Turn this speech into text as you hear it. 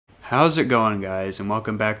How's it going, guys? And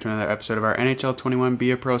welcome back to another episode of our NHL 21 Be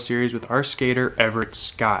a Pro series with our skater Everett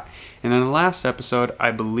Scott. And in the last episode,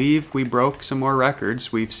 I believe we broke some more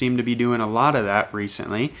records. We've seemed to be doing a lot of that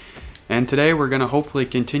recently. And today we're going to hopefully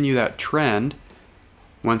continue that trend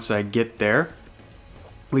once I get there.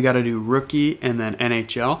 We got to do rookie and then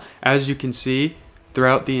NHL. As you can see,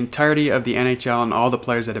 throughout the entirety of the NHL and all the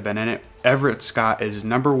players that have been in it, Everett Scott is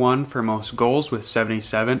 #1 for most goals with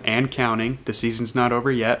 77 and counting. The season's not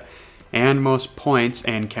over yet. And most points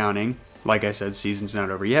and counting. Like I said, season's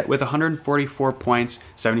not over yet with 144 points,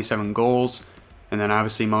 77 goals. And then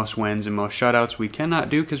obviously most wins and most shutouts we cannot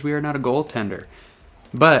do because we are not a goaltender.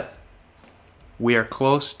 But we are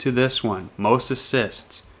close to this one. Most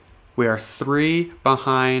assists. We are 3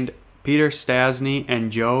 behind Peter Stastny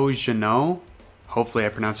and Joe Jeannot. Hopefully I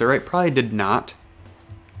pronounced it right. Probably did not.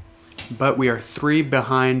 But we are 3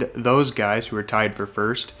 behind those guys who are tied for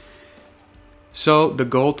first. So the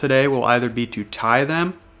goal today will either be to tie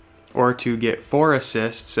them or to get 4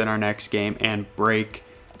 assists in our next game and break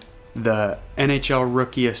the NHL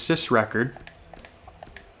rookie assist record.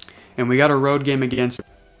 And we got a road game against the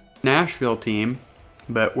Nashville team,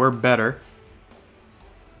 but we're better.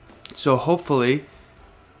 So hopefully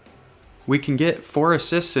we can get 4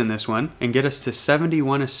 assists in this one and get us to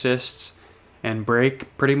 71 assists and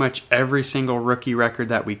break pretty much every single rookie record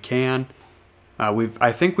that we can.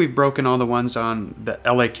 I think we've broken all the ones on the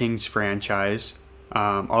LA Kings franchise,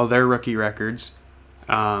 all their rookie records.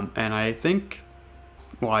 And I think,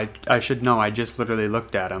 well, I should know, I just literally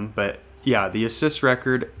looked at them. But yeah, the assist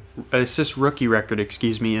rookie record,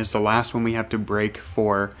 excuse me, is the last one we have to break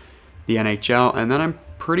for the NHL. And then I'm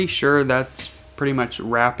pretty sure that's pretty much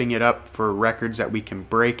wrapping it up for records that we can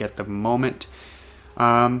break at the moment.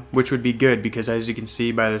 Which would be good because as you can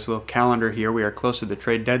see by this little calendar here, we are close to the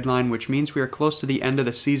trade deadline, which means we are close to the end of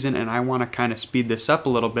the season, and I want to kind of speed this up a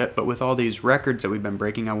little bit, but with all these records that we've been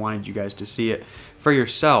breaking, I wanted you guys to see it for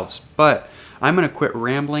yourselves. But I'm going to quit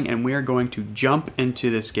rambling, and we are going to jump into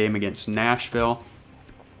this game against Nashville.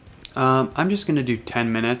 I'm just going to do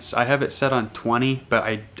 10 minutes. I have it set on 20, but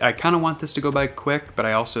I kind of want this to go by quick, but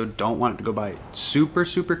I also don't want it to go by super,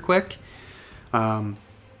 super quick. So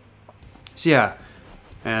yeah.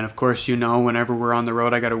 And of course, you know, whenever we're on the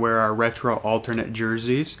road, I got to wear our retro alternate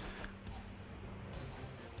jerseys.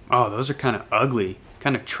 Oh, those are kind of ugly,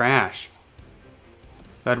 kind of trash.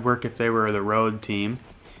 That'd work if they were the road team.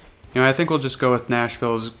 You know, I think we'll just go with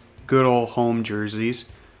Nashville's good old home jerseys.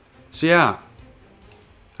 So yeah,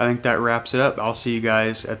 I think that wraps it up. I'll see you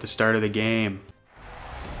guys at the start of the game.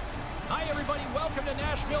 Hi everybody, welcome to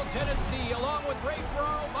Nashville, Tennessee. Along with Ray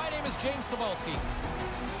Ferraro, my name is James Cebulski.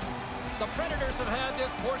 The Predators have had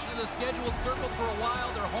this portion of the schedule circled for a while.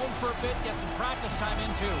 They're home for a bit, get some practice time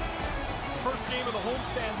in too. First game of the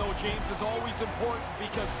homestand, though, James, is always important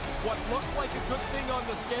because what looks like a good thing on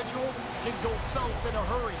the schedule can go south in a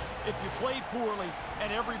hurry if you play poorly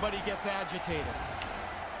and everybody gets agitated.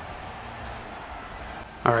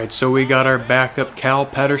 All right, so we got our backup Cal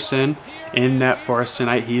Pettersson in net for us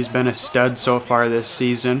tonight. He's been a stud so far this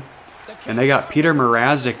season. And they got Peter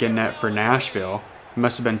Mrazek in net for Nashville. He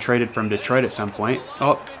must have been traded from Detroit at some point.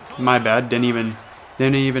 Oh, my bad. Didn't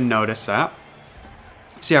even notice that.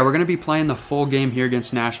 So yeah, we're going to be playing the full game here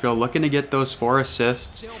against Nashville, looking to get those 4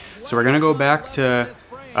 assists. So we're going to go back to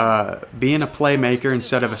being a playmaker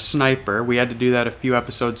instead of a sniper. We had to do that a few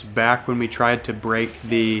episodes back when we tried to break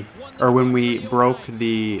the, or when we broke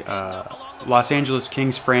the Los Angeles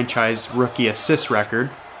Kings franchise rookie assist record.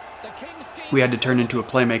 We had to turn into a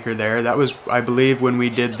playmaker there. That was, I believe, when we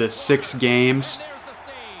did the 6 games.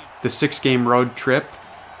 The 6-game road trip.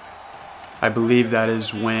 I believe that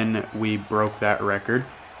is when we broke that record.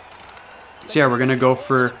 So yeah, we're going to go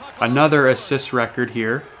for another assist record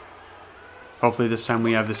here. Hopefully this time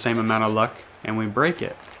we have the same amount of luck and we break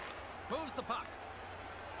it. But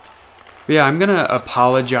yeah, I'm going to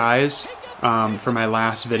apologize for my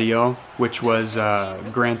last video, which was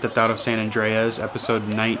Grand Theft Auto San Andreas, episode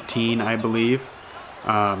 19, I believe.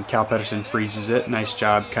 Cal Pettersson freezes it. Nice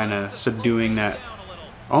job kind of subduing that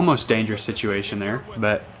almost dangerous situation there,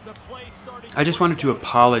 but I just wanted to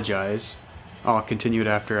apologize. I'll continue it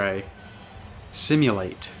after I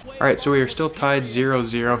simulate. Alright, so we are still tied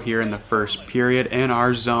 0-0 here in the first period in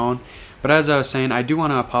our zone, but as I was saying, I do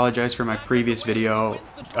want to apologize for my previous video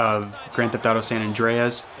of Grand Theft Auto San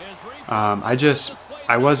Andreas.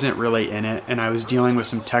 I wasn't really in it, and I was dealing with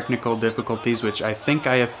some technical difficulties, which I think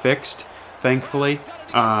I have fixed, thankfully.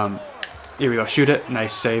 Here we go, shoot it.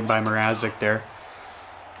 Nice save by Mrazek there.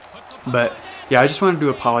 But yeah, I just wanted to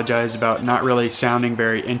apologize about not really sounding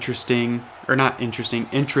very interested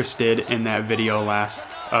in that video last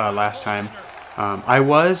time. I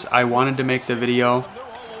wanted to make the video,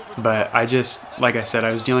 but like I said,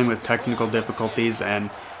 I was dealing with technical difficulties, and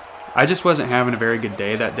I just wasn't having a very good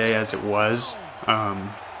day that day as it was.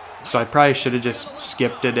 So I probably should have just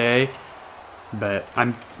skipped a day, but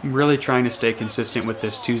I'm really trying to stay consistent with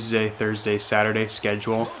this Tuesday, Thursday, Saturday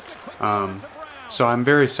schedule. So I'm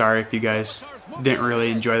very sorry if you guys didn't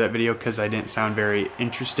really enjoy that video because I didn't sound very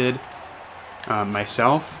interested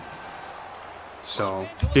myself. So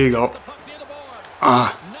here you go.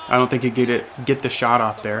 I don't think he could get the shot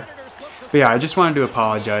off there. But yeah, I just wanted to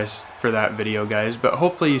apologize for that video, guys. But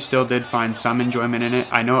hopefully you still did find some enjoyment in it.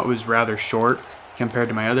 I know it was rather short compared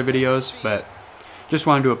to my other videos, but just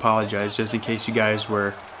wanted to apologize just in case you guys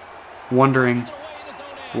were wondering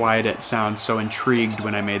why I didn't sound so intrigued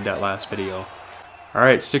when I made that last video.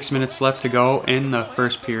 Alright, 6 minutes left to go in the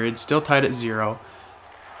first period. Still tied at 0.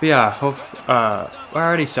 But yeah, I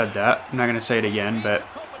already said that. I'm not going to say it again, but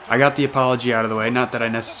I got the apology out of the way. Not that I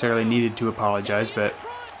necessarily needed to apologize, but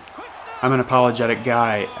I'm an apologetic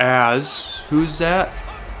guy. Who's that?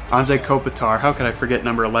 Anze Kopitar. How could I forget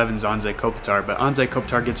number 11's Anze Kopitar? But Anze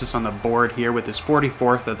Kopitar gets us on the board here with his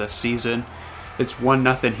 44th of the season. It's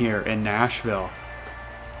 1-0 here in Nashville.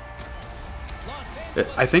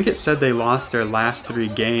 I think it said they lost their last 3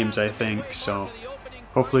 games, I think, so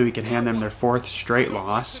hopefully we can hand them their 4th straight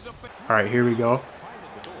loss. Alright, here we go.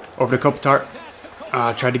 Over to Kopitar.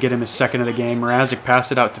 Tried to get him his 2nd of the game. Mrazek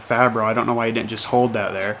passed it out to Fabro. I don't know why he didn't just hold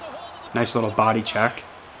that there. Nice little body check.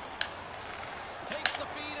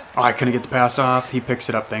 I couldn't get the pass off. He picks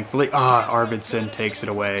it up, thankfully. Arvidsson takes it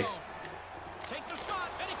away.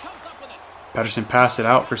 Pettersson passed it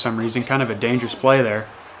out for some reason. Kind of a dangerous play there.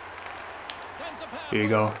 Here you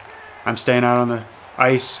go. I'm staying out on the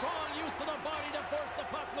ice.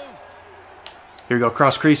 Here we go.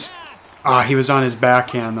 Cross crease. He was on his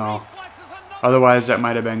backhand, though. Otherwise, that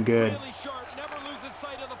might have been good.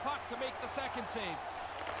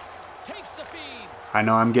 I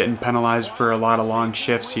know I'm getting penalized for a lot of long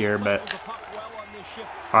shifts here, but...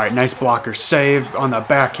 Alright, nice blocker. Save on the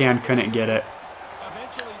backhand. Couldn't get it.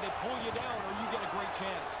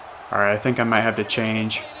 Alright, I think I might have to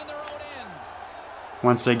change.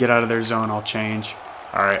 Once they get out of their zone, I'll change.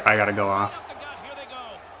 Alright, I gotta go off.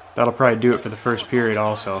 That'll probably do it for the first period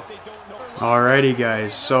also. Alrighty,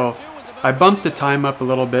 guys. So, I bumped the time up a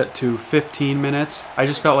little bit to 15 minutes. I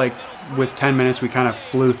just felt like with 10 minutes we kind of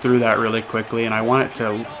flew through that really quickly, and I want it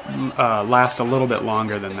to last a little bit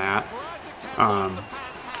longer than that.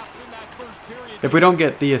 If we don't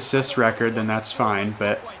get the assist record, then that's fine,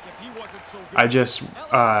 but I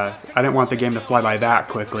didn't want the game to fly by that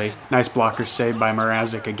quickly. Nice blocker saved by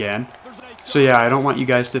Mrazek again. So yeah, I don't want you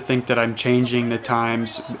guys to think that I'm changing the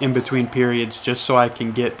times in between periods just so I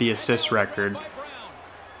can get the assist record.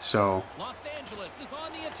 So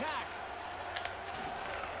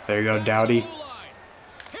there you go, Doughty.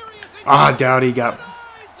 Doughty got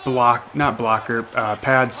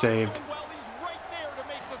pad saved.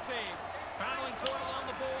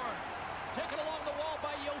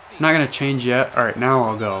 I'm not going to change yet. Alright, now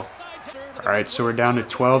I'll go. Alright, so we're down to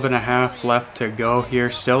 12.5 left to go here.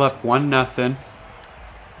 Still up 1-0.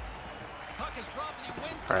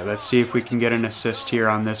 Alright, let's see if we can get an assist here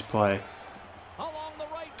on this play.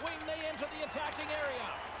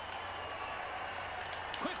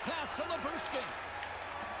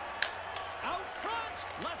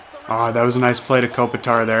 That was a nice play to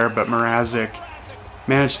Kopitar there, but Mrazek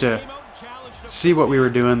managed to see what we were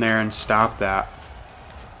doing there and stop that.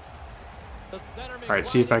 Alright,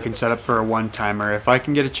 see if I can set up for a one-timer. If I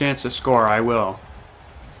can get a chance to score, I will.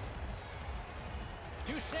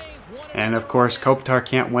 And of course, Kopitar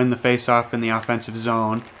can't win the face-off in the offensive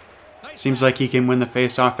zone. Seems like he can win the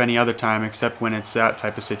face-off any other time except when it's that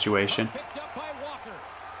type of situation.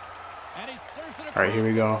 Alright, here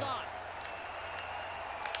we go.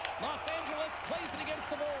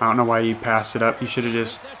 I don't know why you passed it up. You should have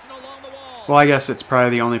just... Well, I guess it's probably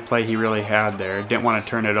the only play he really had there. Didn't want to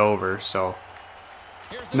turn it over, so...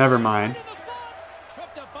 Never mind.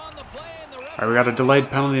 Alright, we got a delayed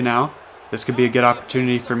penalty now. This could be a good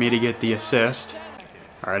opportunity for me to get the assist.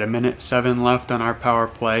 Alright, 1:07 left on our power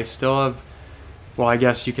play. Still have... Well, I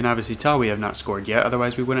guess you can obviously tell we have not scored yet.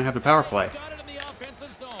 Otherwise, we wouldn't have the power play.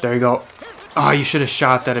 There you go. You should have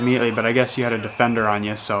shot that immediately, but I guess you had a defender on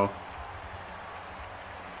you, so...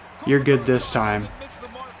 You're good this time.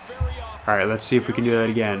 Alright, let's see if we can do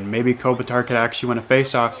that again. Maybe Kopitar could actually win a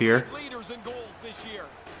face-off here.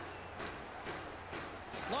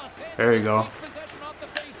 There you go.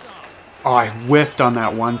 I whiffed on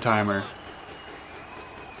that one-timer.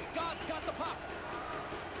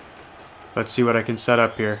 Let's see what I can set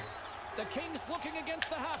up here.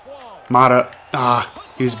 Mata. Ah,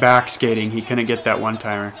 he was back skating. He couldn't get that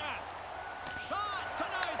one-timer.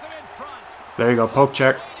 There you go, poke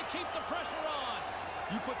check.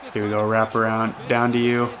 Here we go, wrap around, down to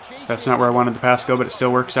you. That's not where I wanted the pass to go, but it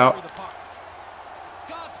still works out.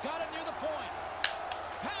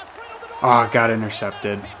 Oh, got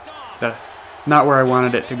intercepted. Not where I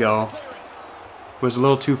wanted it to go. It was a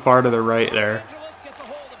little too far to the right there.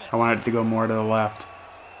 I wanted it to go more to the left.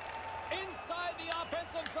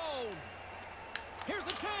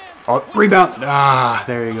 Oh, rebound. Ah,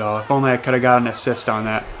 there you go. If only I could have got an assist on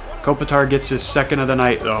that. Kopitar gets his second of the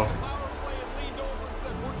night, though.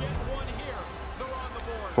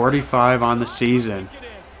 45 on the season.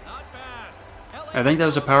 I think that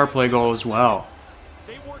was a power play goal as well.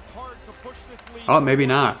 Oh, maybe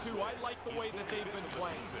not.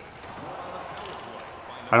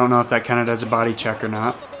 I don't know if that counted as a body check or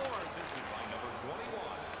not.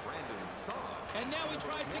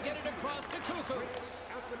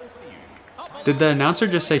 Did the announcer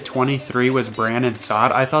just say 23 was Brandon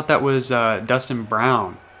Saad? I thought that was Dustin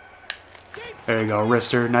Brown. There you go,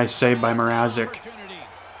 wrister. Nice save by Mrazek.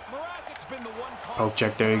 Poke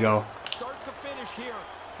check, there you go.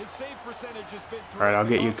 Alright, I'll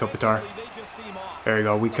get you, Kopitar. There you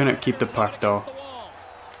go. We couldn't keep the puck, though.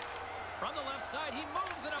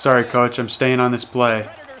 Sorry, coach. I'm staying on this play.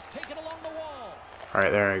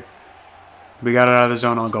 Alright, there. We got it out of the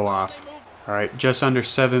zone. I'll go off. Alright, just under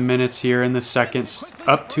 7 minutes here in the second.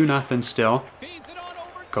 Up 2-0 still.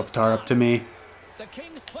 Kopitar up to me.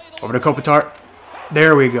 Over to Kopitar.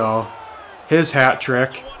 There we go. His hat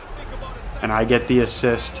trick. And I get the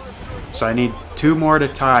assist. So I need 2 more to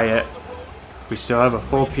tie it. We still have a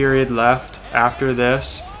full period left after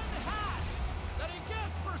this.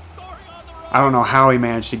 I don't know how he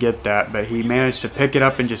managed to get that, but he managed to pick it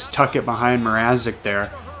up and just tuck it behind Mrazek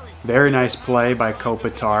there. Very nice play by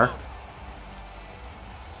Kopitar.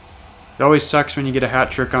 It always sucks when you get a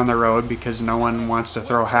hat trick on the road because no one wants to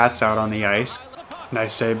throw hats out on the ice.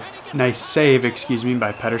 Nice save, excuse me,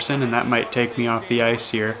 by Pettersson, and that might take me off the ice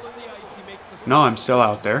here. No, I'm still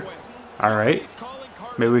out there. All right.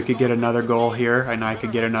 Maybe we could get another goal here, and I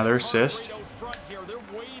could get another assist.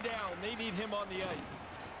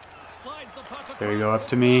 There you go, up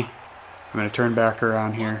to me. I'm going to turn back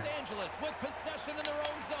around here.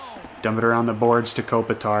 Dump it around the boards to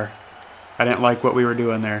Kopitar. I didn't like what we were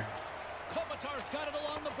doing there.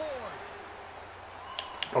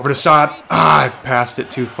 Over to Saad. Ah, I passed it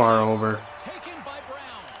too far over.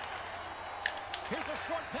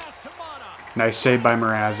 Nice save by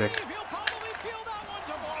Mrazek.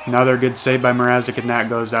 Another good save by Mrazek, and that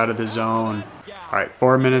goes out of the zone. All right,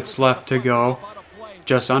 4 minutes left to go.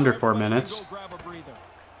 Just under 4 minutes.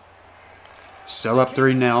 Still up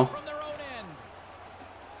 3-0.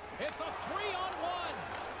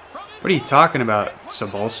 What are you talking about,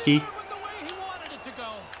 Sobolski?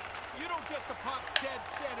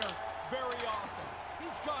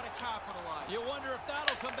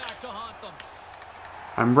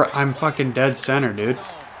 I'm fucking dead center, dude.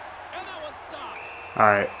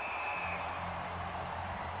 Alright.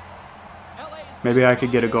 Maybe I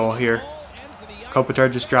could get a goal here.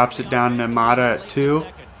 Kopitar just drops it down to Mata at 2.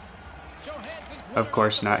 Of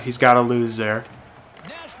course not. He's got to lose there.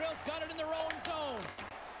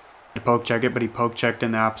 He poke check it, but he poke checked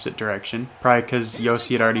in the opposite direction. Probably because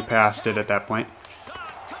Yossi had already passed it at that point.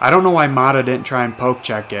 I don't know why Mata didn't try and poke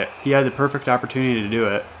check it. He had the perfect opportunity to do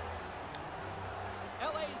it.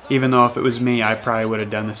 Even though if it was me, I probably would have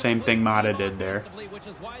done the same thing Mata did there.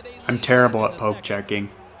 I'm terrible at poke checking.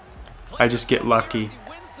 I just get lucky.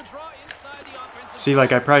 See,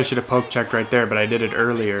 like I probably should have poke checked right there, but I did it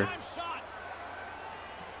earlier.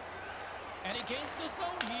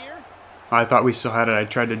 I thought we still had it. I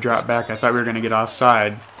tried to drop back. I thought we were going to get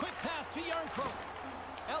offside.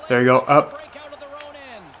 There you go. Up.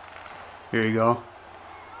 Here you go.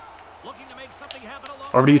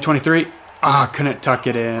 Over to you, 23. Ah, couldn't tuck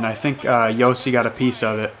it in. I think Yossi got a piece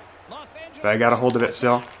of it. But I got a hold of it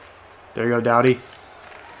still. There you go, Doughty.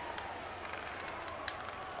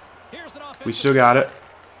 We still got it.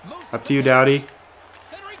 Up to you, Doughty.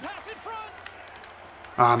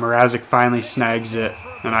 Ah, Mrazek finally snags it.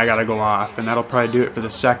 And I got to go off. And that'll probably do it for the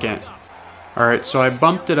second. Alright, so I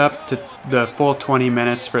bumped it up to the full 20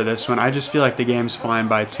 minutes for this one. I just feel like the game's flying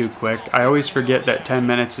by too quick. I always forget that 10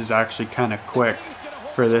 minutes is actually kind of quick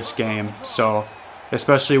for this game. So,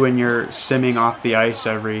 especially when you're simming off the ice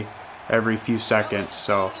every few seconds.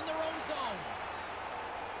 So,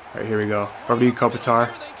 alright, here we go. Over to you,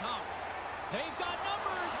 Kopitar.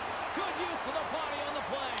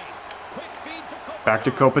 Back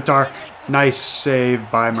to Kopitar. Nice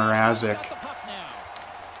save by Mrazek.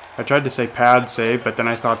 I tried to say pad save, but then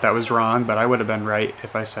I thought that was wrong, but I would have been right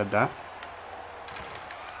if I said that.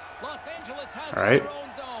 Los Angeles has All right. their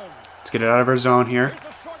own zone. Let's get it out of our zone here. Here's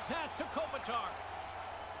a short pass to Kopitar.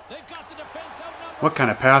 They've got the defense outnumbered. What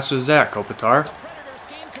kind of pass was that, Kopitar? The Predators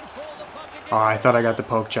gain control of the puck again. Oh, I thought I got the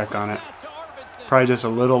poke check on it. Pass to Arvidsson. Probably just a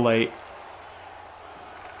little late.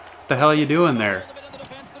 What the hell are you doing there? A little bit in the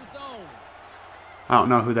defensive zone. I don't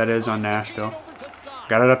know who that is on Nashville. Over to Scott.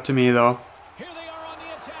 Got it up to me, though. Here they are on the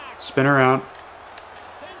attack. Spin around.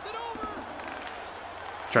 Sends it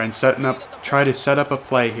over. Try to set up a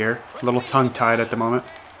play here. A little tongue-tied at the moment.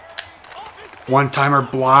 One-timer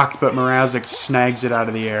blocked, but Mrazek snags it out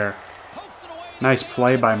of the air. Pokes it away. Nice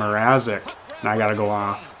play by Mrazek. And I gotta go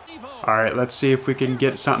off. Alright, let's see if we can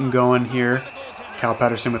get something going here. Cal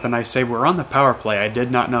Peterson with a nice save. We're on the power play. I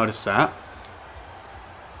did not notice that.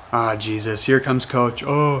 Ah, Jesus. Here comes Coach.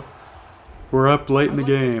 Oh, we're up late in the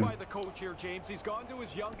game.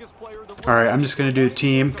 Alright, I'm just gonna do the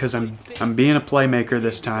team because I'm being a playmaker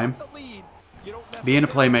this time. Being a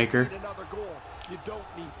playmaker.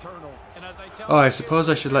 Oh, I suppose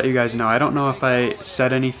I should let you guys know. I don't know if I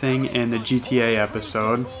said anything in the GTA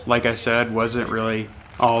episode. Like I said, wasn't really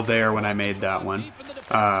all there when I made that one.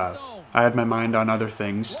 I had my mind on other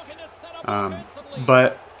things.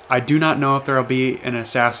 But I do not know if there will be an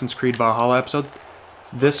Assassin's Creed Valhalla episode.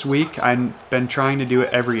 This week, I've been trying to do it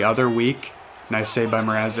every other week. Nice save by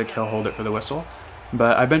Mrazek. He'll hold it for the whistle.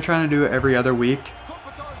 But I've been trying to do it every other week.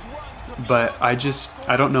 But I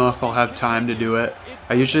don't know if I'll have time to do it.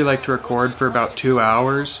 I usually like to record for about 2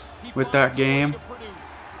 hours with that game.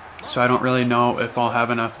 So I don't really know if I'll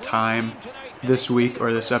have enough time this week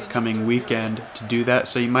or this upcoming weekend to do that.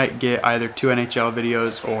 So you might get either 2 NHL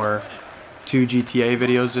videos or 2 GTA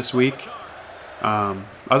videos this week.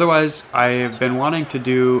 Otherwise, I have been wanting to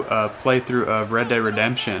do a playthrough of Red Dead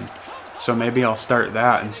Redemption. So maybe I'll start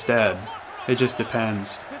that instead. It just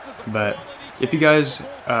depends. But if you guys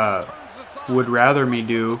would rather me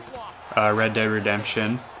do Red Dead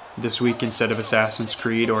Redemption this week instead of Assassin's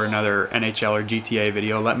Creed or another NHL or GTA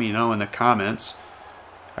video, let me know in the comments.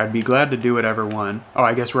 I'd be glad to do whatever one. Oh,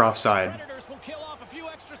 I guess we're offside.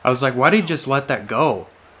 I was like, why did he just let that go?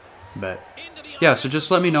 But yeah, so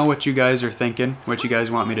just let me know what you guys are thinking, what you guys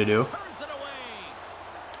want me to do.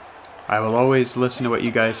 I will always listen to what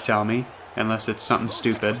you guys tell me, unless it's something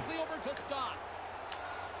stupid.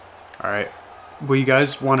 Alright. Will you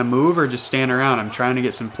guys want to move or just stand around? I'm trying to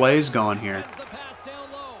get some plays going here.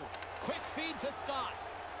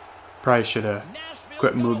 Probably should have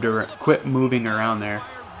quit moving around there.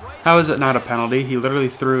 How is it not a penalty? He literally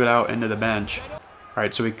threw it out into the bench.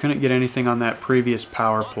 Alright, so we couldn't get anything on that previous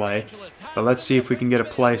power play. But let's see if we can get a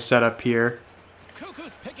play set up here.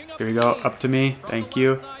 Here we go, up to me. Thank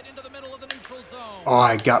you. Oh,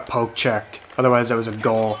 I got poke checked. Otherwise, that was a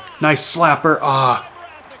goal. Nice slapper. Ah.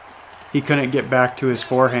 He couldn't get back to his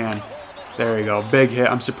forehand. There you go. Big hit.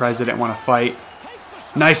 I'm surprised they didn't want to fight.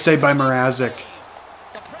 Nice save by Mrazek.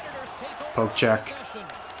 Poke check.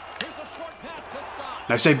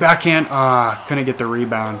 Nice save backhand. Ah, couldn't get the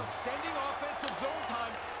rebound.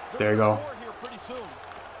 There you go.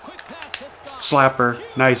 Slapper.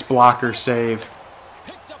 Nice blocker save.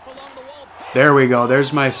 There we go.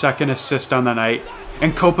 There's my second assist on the night.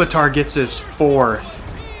 And Kopitar gets his fourth.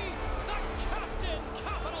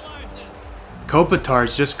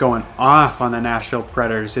 Kopitar's just going off on the Nashville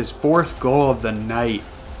Predators. His fourth goal of the night.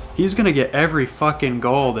 He's going to get every fucking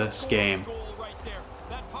goal this game.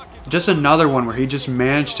 Just another one where he just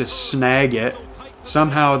managed to snag it.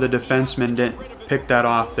 Somehow the defenseman didn't pick that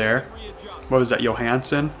off there. What was that,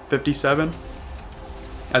 Johansson? 57?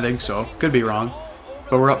 I think so. Could be wrong.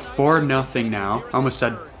 But we're up 4-0 now. I almost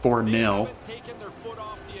said 4-0.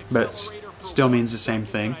 But still means the same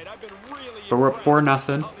thing. But we're up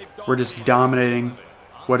 4-0. We're just dominating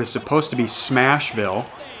what is supposed to be Smashville.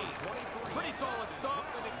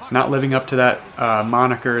 Not living up to that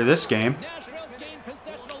moniker this game.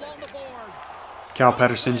 Cal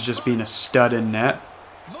Peterson's just being a stud in net.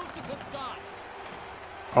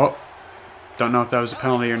 Oh, don't know if that was a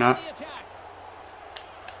penalty or not.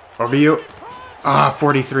 Over you. Ah,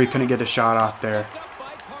 43, couldn't get a shot off there.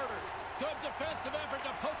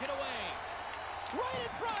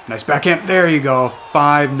 Nice backhand. There you go.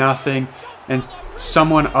 5-0. And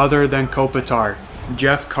someone other than Kopitar.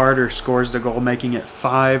 Jeff Carter scores the goal, making it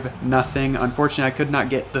 5-0. Unfortunately, I could not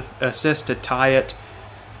get the assist to tie it.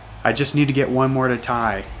 I just need to get one more to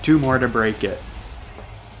tie. 2 more to break it.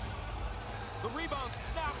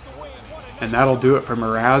 And that'll do it for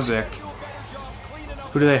Mrazek.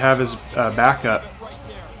 Who do they have as backup?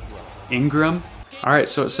 Ingram? All right,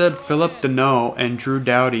 so it said Philip Deneau and Drew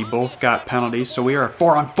Doughty both got penalties, so we are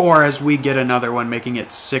 4-on-4 as we get another one, making it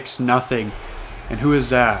 6-0. And who is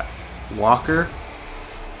that? Walker?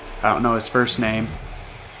 I don't know his first name.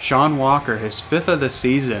 Sean Walker, his 5th of the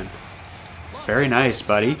season. Very nice,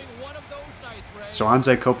 buddy. So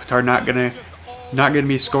Anze Kopitar not gonna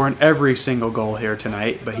be scoring every single goal here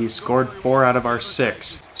tonight, but he scored 4 out of our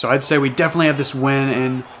 6. So I'd say we definitely have this win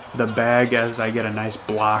in the bag as I get a nice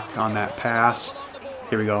block on that pass.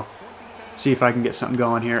 Here we go. See if I can get something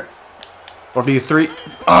going here. Over to you, 3.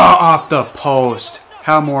 Oh, off the post.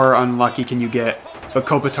 How more unlucky can you get? But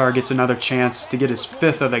Kopitar gets another chance to get his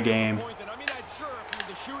 5th of the game.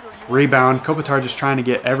 Rebound. Kopitar just trying to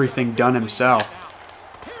get everything done himself.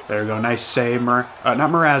 There we go. Nice save. Not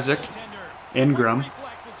Mrazek. Ingram.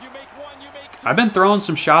 I've been throwing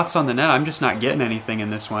some shots on the net. I'm just not getting anything in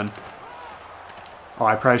this one. Oh,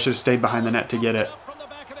 I probably should have stayed behind the net to get it.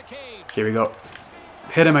 Here we go.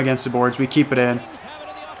 Hit him against the boards. We keep it in.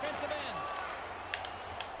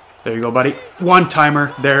 There you go, buddy.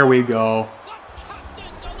 One-timer. There we go.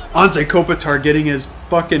 Anze Kopitar getting his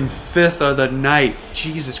fucking 5th of the night.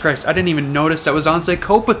 Jesus Christ. I didn't even notice that was Anze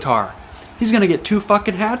Kopitar. He's going to get 2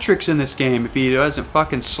 fucking hat tricks in this game if he doesn't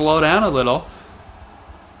fucking slow down a little.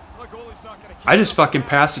 I just fucking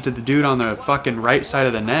passed it to the dude on the fucking right side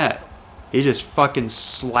of the net. He just fucking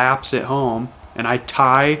slaps it home. And I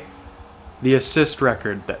tie the assist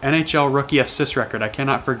record. The NHL rookie assist record. I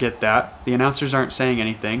cannot forget that. The announcers aren't saying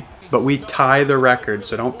anything. But we tie the record,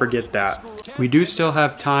 so don't forget that. We do still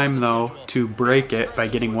have time, though, to break it by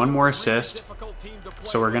getting 1 more assist.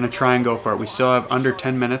 So we're going to try and go for it. We still have under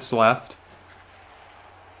 10 minutes left.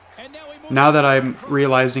 Now that I'm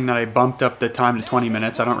realizing that I bumped up the time to 20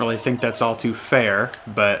 minutes, I don't really think that's all too fair,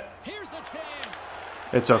 but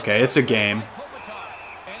it's okay. It's a game.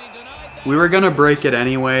 We were going to break it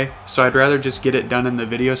anyway, so I'd rather just get it done in the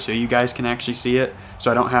video so you guys can actually see it,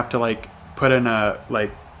 so I don't have to, like, put in a,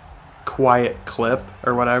 like, quiet clip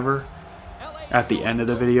or whatever at the end of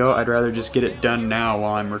the video. I'd rather just get it done now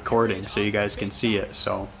while I'm recording so you guys can see it.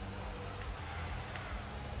 So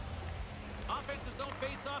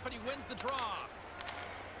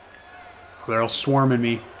they're all swarming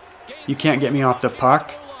me. You can't get me off the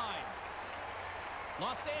puck.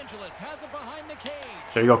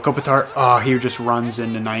 There you go, Kopitar. Oh, he just runs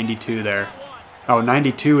into 92 there. Oh,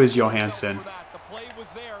 92 is Johansson.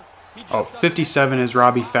 Oh, 57 is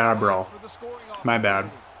Robbie Fabro. My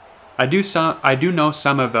bad. I do know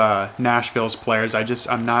some of Nashville's players.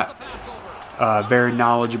 I'm not very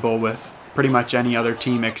knowledgeable with pretty much any other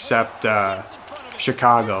team except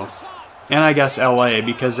Chicago. And I guess LA,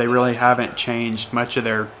 because they really haven't changed much of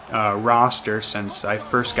their roster since I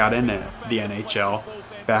first got into the NHL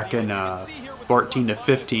back in 14 to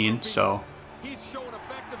 15. So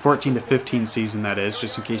 14 to 15 season, that is,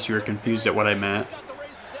 just in case you were confused at what I meant.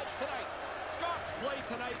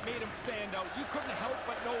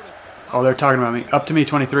 Oh, they're talking about me. Up to me,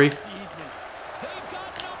 23.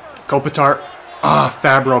 Kopitar. Ah,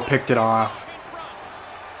 Fabro picked it off.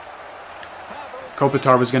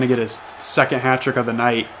 Kopitar was going to get his 2nd hat trick of the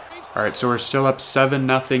night. All right, so we're still up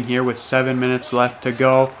 7-0 here with 7 minutes left to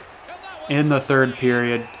go in the 3rd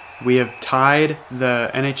period. We have tied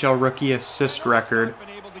the NHL rookie assist record,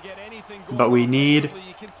 but we need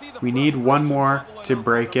 1 more to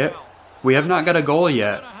break it. We have not got a goal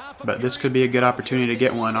yet, but this could be a good opportunity to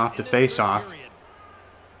get one off the face-off.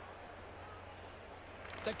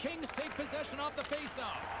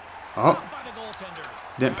 Oh,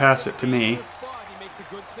 didn't pass it to me.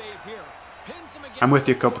 I'm with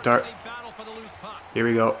you, Kopitar. Here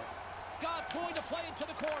we go.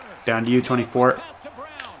 Down to you, 24.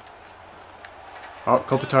 Oh,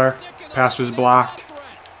 Kopitar. Pass was blocked.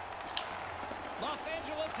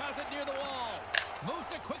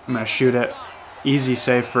 I'm going to shoot it. Easy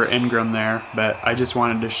save for Ingram there, but I just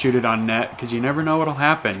wanted to shoot it on net because you never know what'll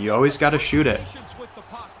happen. You always got to shoot it.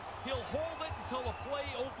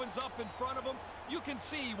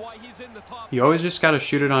 You always just got to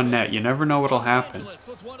shoot it on net. You never know what'll happen.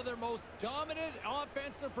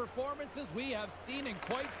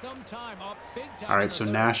 All right, so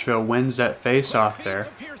Nashville wins that face-off there.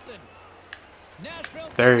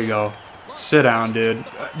 There you go. Sit down, dude.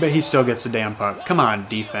 But he still gets the damn puck. Come on,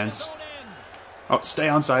 defense. Oh, stay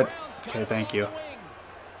onside. Okay, thank you.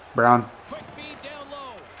 Brown.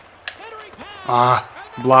 Ah,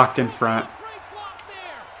 blocked in front.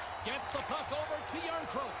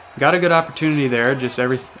 Got a good opportunity there. Just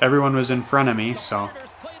everyone was in front of me, so. All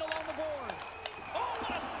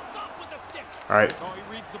right.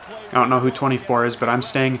 I don't know who 24 is, but I'm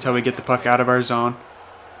staying until we get the puck out of our zone.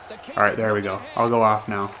 All right, there we go. I'll go off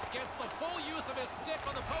now.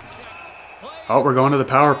 Oh, we're going to the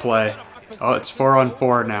power play. Oh, it's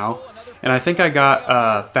 4-on-4 now. And I think I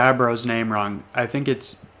got Fabro's name wrong. I think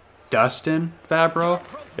it's Dustin Fabro.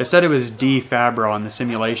 It said it was D Fabro on the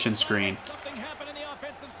simulation screen.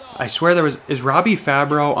 I swear there was... Is Robbie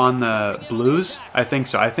Fabro on the Blues? I think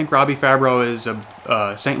so. I think Robbie Fabro is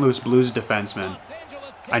a St. Louis Blues defenseman.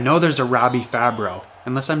 I know there's a Robbie Fabro.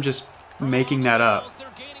 Unless I'm just making that up.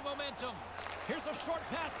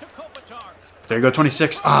 There you go,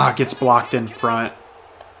 26. Ah, gets blocked in front.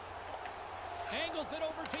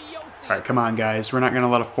 Alright, come on, guys. We're not going to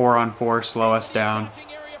let a 4-on-4 slow us down.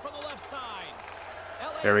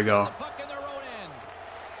 There we go.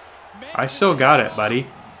 I still got it, buddy.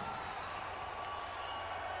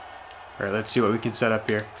 Alright, let's see what we can set up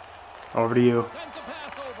here. Over to you.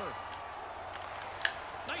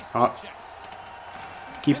 Oh.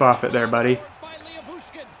 Keep off it there, buddy.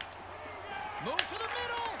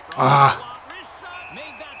 Ah.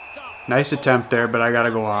 Nice attempt there, but I got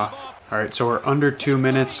to go off. Alright, so we're under 2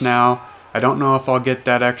 minutes now. I don't know if I'll get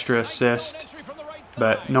that extra assist,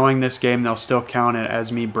 but knowing this game, they'll still count it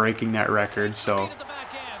as me breaking that record, so...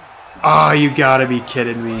 Oh, you gotta be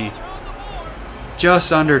kidding me.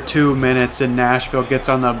 Just under 2 minutes and Nashville gets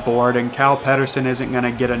on the board and Cal Petersen isn't going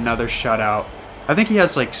to get another shutout. I think he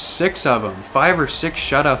has like 6 of them, 5 or 6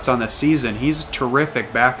 shutouts on the season. He's a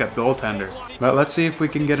terrific backup goaltender. But let's see if we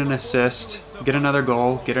can get an assist, get another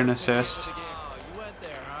goal, get an assist.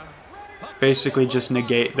 Basically just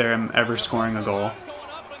negate them ever scoring a goal.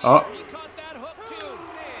 Oh.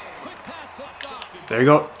 There you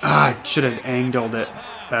go. Ah, I should have angled it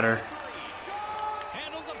better.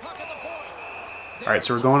 Alright,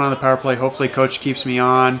 so we're going on the power play. Hopefully coach keeps me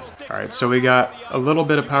on. Alright, so we got a little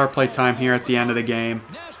bit of power play time here at the end of the game.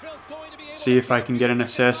 See if I can get an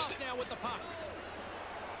assist.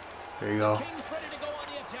 There you go.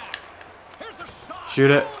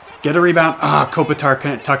 Shoot it. Get a rebound. Ah, Kopitar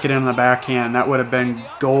couldn't tuck it in on the backhand. That would have been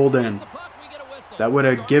golden. That would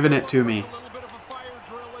have given it to me.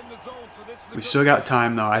 We still got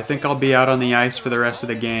time, though. I think I'll be out on the ice for the rest of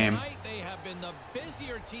the game.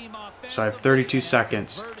 So I have 32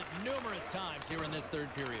 seconds.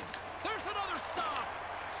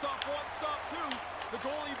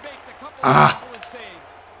 Ah!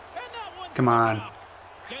 Come on.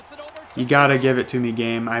 You gotta give it to me,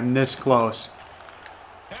 game. I'm this close.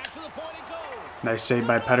 Nice save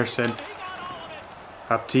by Pedersen.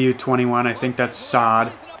 Up to you, 21. I think that's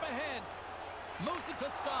Sod.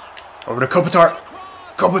 Over to Kopitar.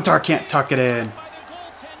 Kopitar can't tuck it in.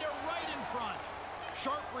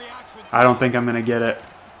 I don't think I'm going to get it.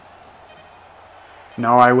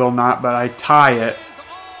 No, I will not, but I tie it.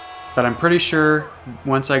 But I'm pretty sure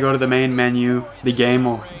once I go to the main menu, the game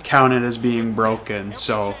will count it as being broken.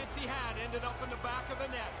 So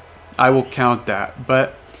I will count that.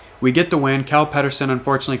 But we get the win. Cal Petersen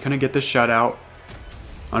unfortunately couldn't get the shutout.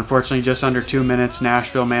 Unfortunately, just under 2 minutes,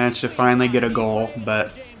 Nashville managed to finally get a goal. But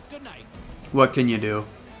what can you do?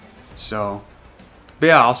 So... But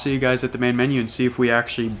yeah, I'll see you guys at the main menu and see if we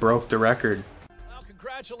actually broke the record. Well,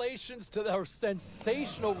 congratulations to our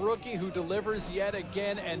sensational rookie who delivers yet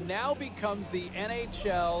again and now becomes the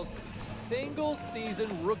NHL's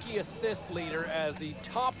single-season rookie assist leader as he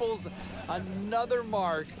topples another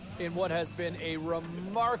mark in what has been a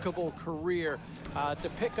remarkable career. To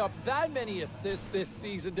pick up that many assists this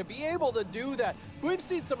season, to be able to do that. We've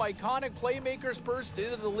seen some iconic playmakers burst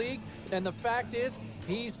into the league, and the fact is,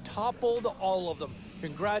 he's toppled all of them.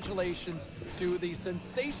 Congratulations to the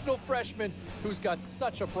sensational freshman who's got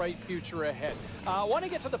such a bright future ahead. I want to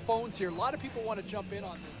get to the phones here. A lot of people want to jump in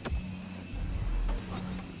on this.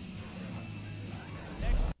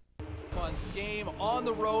 Next month's game on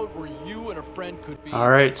the road where you and a friend could be. All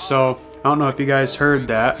right, so I don't know if you guys heard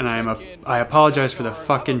that, and I apologize for the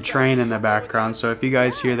fucking train in the background. So if you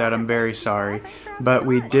guys hear that, I'm very sorry. But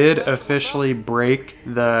we did officially break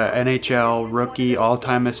the NHL rookie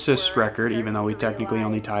all-time assist record, even though we technically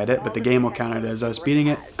only tied it. But the game will count it as us beating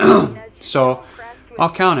it. So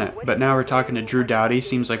I'll count it. But now we're talking to Drew Doughty.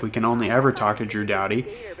 Seems like we can only ever talk to Drew Doughty.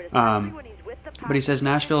 But he says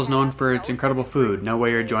Nashville is known for its incredible food. No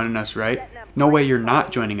way you're joining us, right? No way you're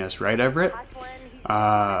not joining us, right, Everett?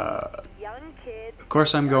 Of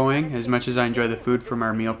course I'm going. As much as I enjoy the food from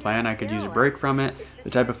our meal plan, I could use a break from it. The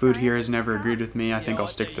type of food here has never agreed with me. I think I'll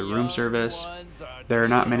stick to room service. There are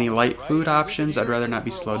not many light food options. I'd rather not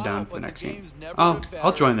be slowed down for the next game.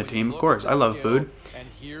 I'll join the team, of course. I love food.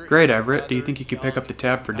 Great, Everett. Do you think you could pick up the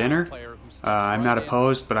tab for dinner? I'm not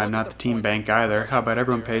opposed, but I'm not the team bank either. How about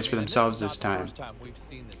everyone pays for themselves this time?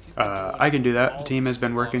 I can do that. The team has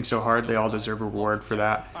been working so hard, they all deserve a reward for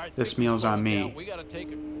that. This meal's on me.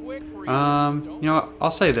 You know what?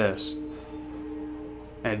 I'll say this.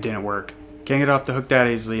 And it didn't work. Can't get off the hook that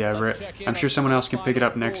easily, Everett. I'm sure someone else can pick it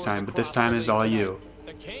up next time, but this time is all you.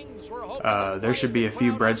 There should be a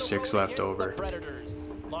few breadsticks left over.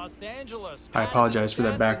 I apologize for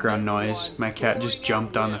that background noise. My cat just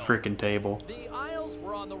jumped on the frickin' table.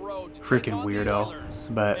 Freaking weirdo.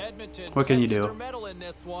 But what can you do?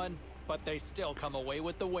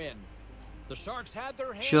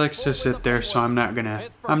 She likes to sit there, so I'm not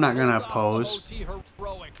gonna oppose.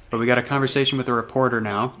 But we got a conversation with a reporter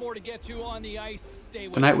now.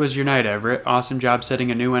 Tonight was your night, Everett. Awesome job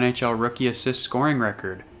setting a new NHL rookie assist scoring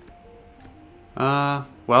record. Well,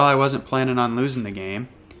 I wasn't planning on losing the game.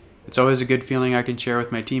 It's always a good feeling I can share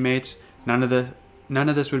with my teammates. None of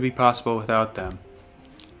this would be possible without them.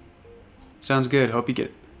 Sounds good. Hope you get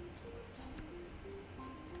it.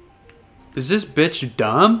 Is this bitch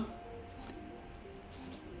dumb?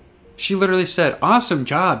 She literally said, awesome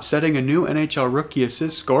job setting a new NHL rookie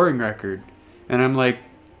assist scoring record. And I'm like,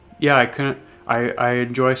 yeah, I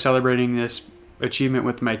enjoy celebrating this achievement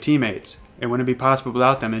with my teammates. It wouldn't be possible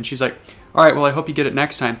without them. And she's like, all right, well, I hope you get it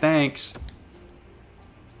next time. Thanks.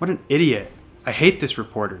 What an idiot. I hate this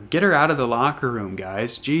reporter. Get her out of the locker room,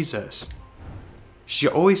 guys. Jesus. She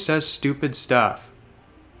always says stupid stuff.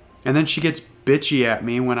 And then she gets bitchy at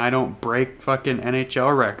me when I don't break fucking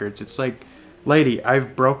NHL records. It's like, lady,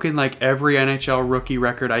 I've broken like every NHL rookie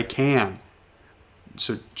record I can.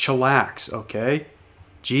 So chillax, okay?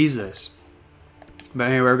 Jesus. But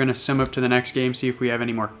anyway, we're going to sim up to the next game, see if we have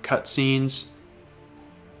any more cutscenes.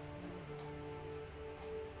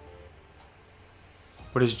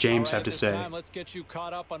 What does James have to say? Let's get you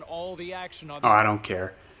caught up on all the action on Oh, I don't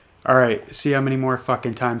care. Alright, see how many more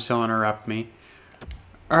fucking times he'll interrupt me.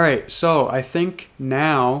 Alright, so I think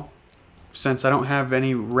now, since I don't have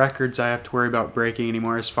any records I have to worry about breaking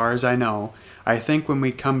anymore as far as I know, I think when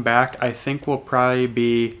we come back, I think we'll probably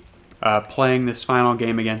be playing this final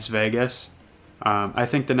game against Vegas. I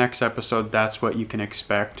think the next episode, that's what you can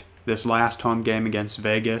expect. This last home game against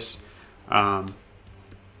Vegas. And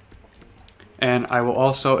I will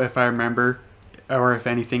also, if I remember, or if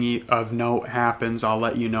anything of note happens, I'll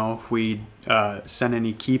let you know if we send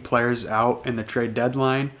any key players out in the trade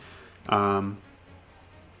deadline.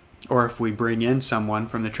 Or if we bring in someone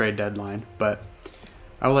from the trade deadline. But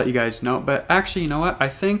I'll let you guys know. But actually, you know what? I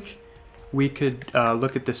think we could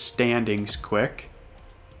look at the standings quick.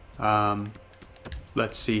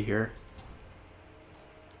 Let's see here.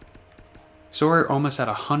 So we're almost at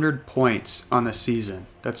 100 points on the season.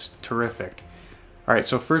 That's terrific. All right,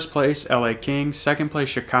 so first place, LA Kings. Second place,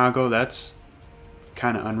 Chicago. That's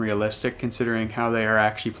kind of unrealistic considering how they are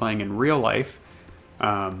actually playing in real life.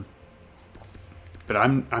 But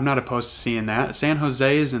I'm not opposed to seeing that. San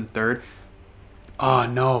Jose is in third. Oh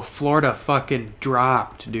no, Florida fucking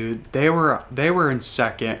dropped, dude. They were in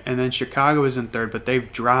second, and then Chicago is in third, but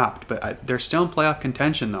they've dropped. But they're still in playoff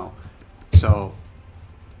contention though. So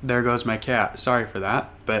there goes my cat. Sorry for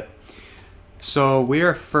that. But so we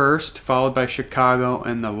are first, followed by Chicago,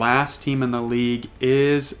 and the last team in the league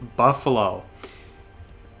is Buffalo.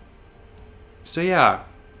 So yeah,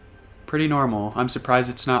 pretty normal. I'm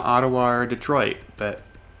surprised it's not Ottawa or Detroit, but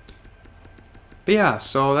yeah,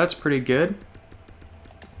 so that's pretty good.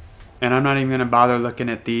 And I'm not even going to bother looking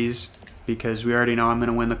at these because we already know I'm going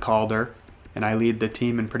to win the Calder, and I lead the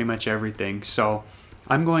team in pretty much everything. So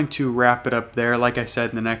I'm going to wrap it up there. Like I said,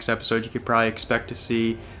 in the next episode, you could probably expect to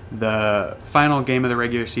see the final game of the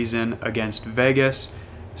regular season against Vegas.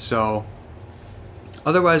 So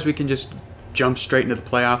otherwise, we can just jump straight into the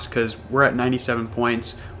playoffs because we're at 97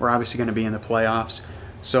 points. We're obviously going to be in the playoffs.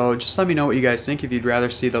 So just let me know what you guys think. If you'd rather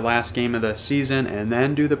see the last game of the season and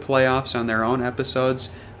then do the playoffs on their own episodes,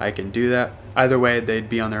 I can do that. Either way, they'd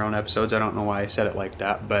be on their own episodes. I don't know why I said it like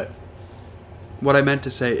that, but what I meant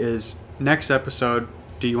to say is next episode,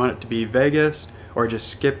 do you want it to be Vegas or just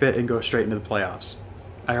skip it and go straight into the playoffs?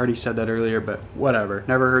 I already said that earlier, but whatever.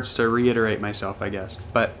 Never hurts to reiterate myself, I guess.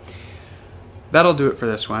 But that'll do it for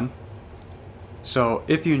this one. So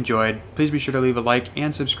if you enjoyed, please be sure to leave a like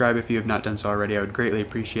and subscribe if you have not done so already. I would greatly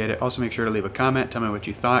appreciate it. Also make sure to leave a comment, tell me what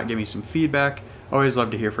you thought, give me some feedback. Always love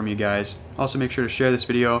to hear from you guys. Also make sure to share this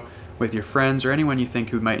video with your friends or anyone you think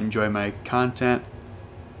who might enjoy my content.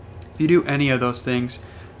 If you do any of those things,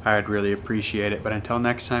 I would really appreciate it. But until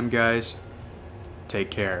next time, guys, take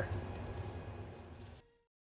care.